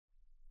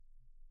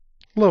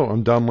Hello,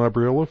 I'm Don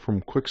Labriola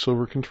from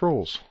QuickSilver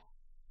Controls.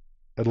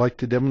 I'd like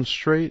to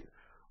demonstrate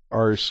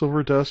our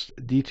Silver Dust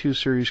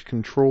D2 series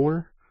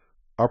controller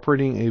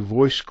operating a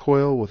voice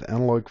coil with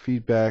analog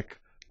feedback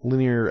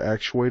linear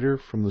actuator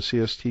from the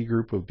CST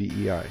group of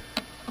BEI.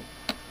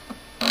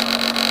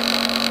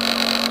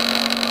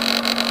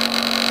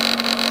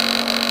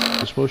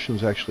 This motion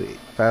is actually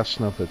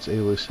fast enough that it's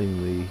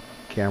aliasing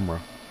the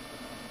camera.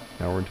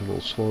 Now we're into a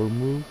little slower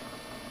move.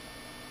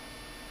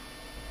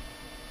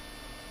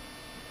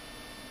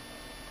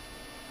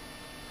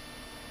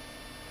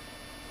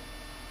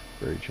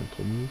 Very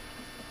gentle move.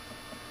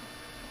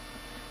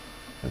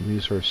 And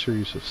these are a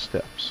series of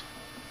steps.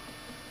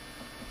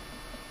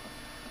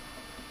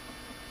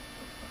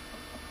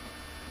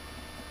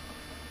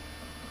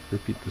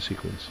 Repeat the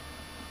sequence.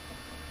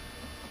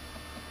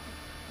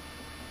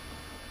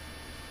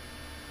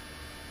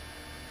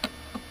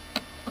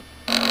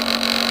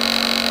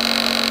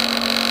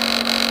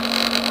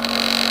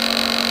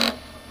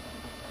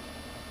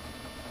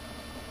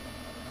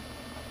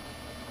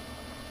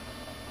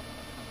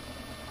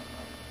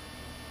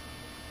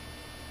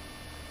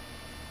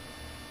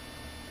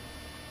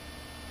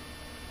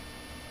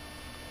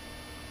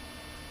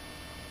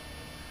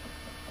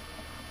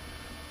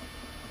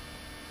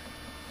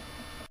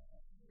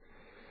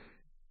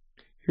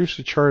 Here's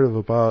a chart of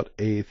about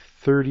a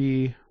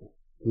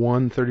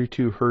 31,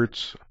 32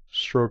 hertz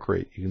stroke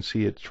rate. You can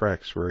see it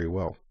tracks very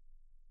well.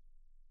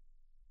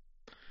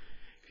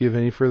 If you have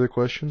any further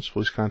questions,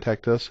 please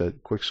contact us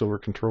at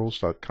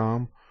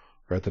quicksilvercontrols.com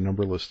or at the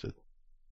number listed.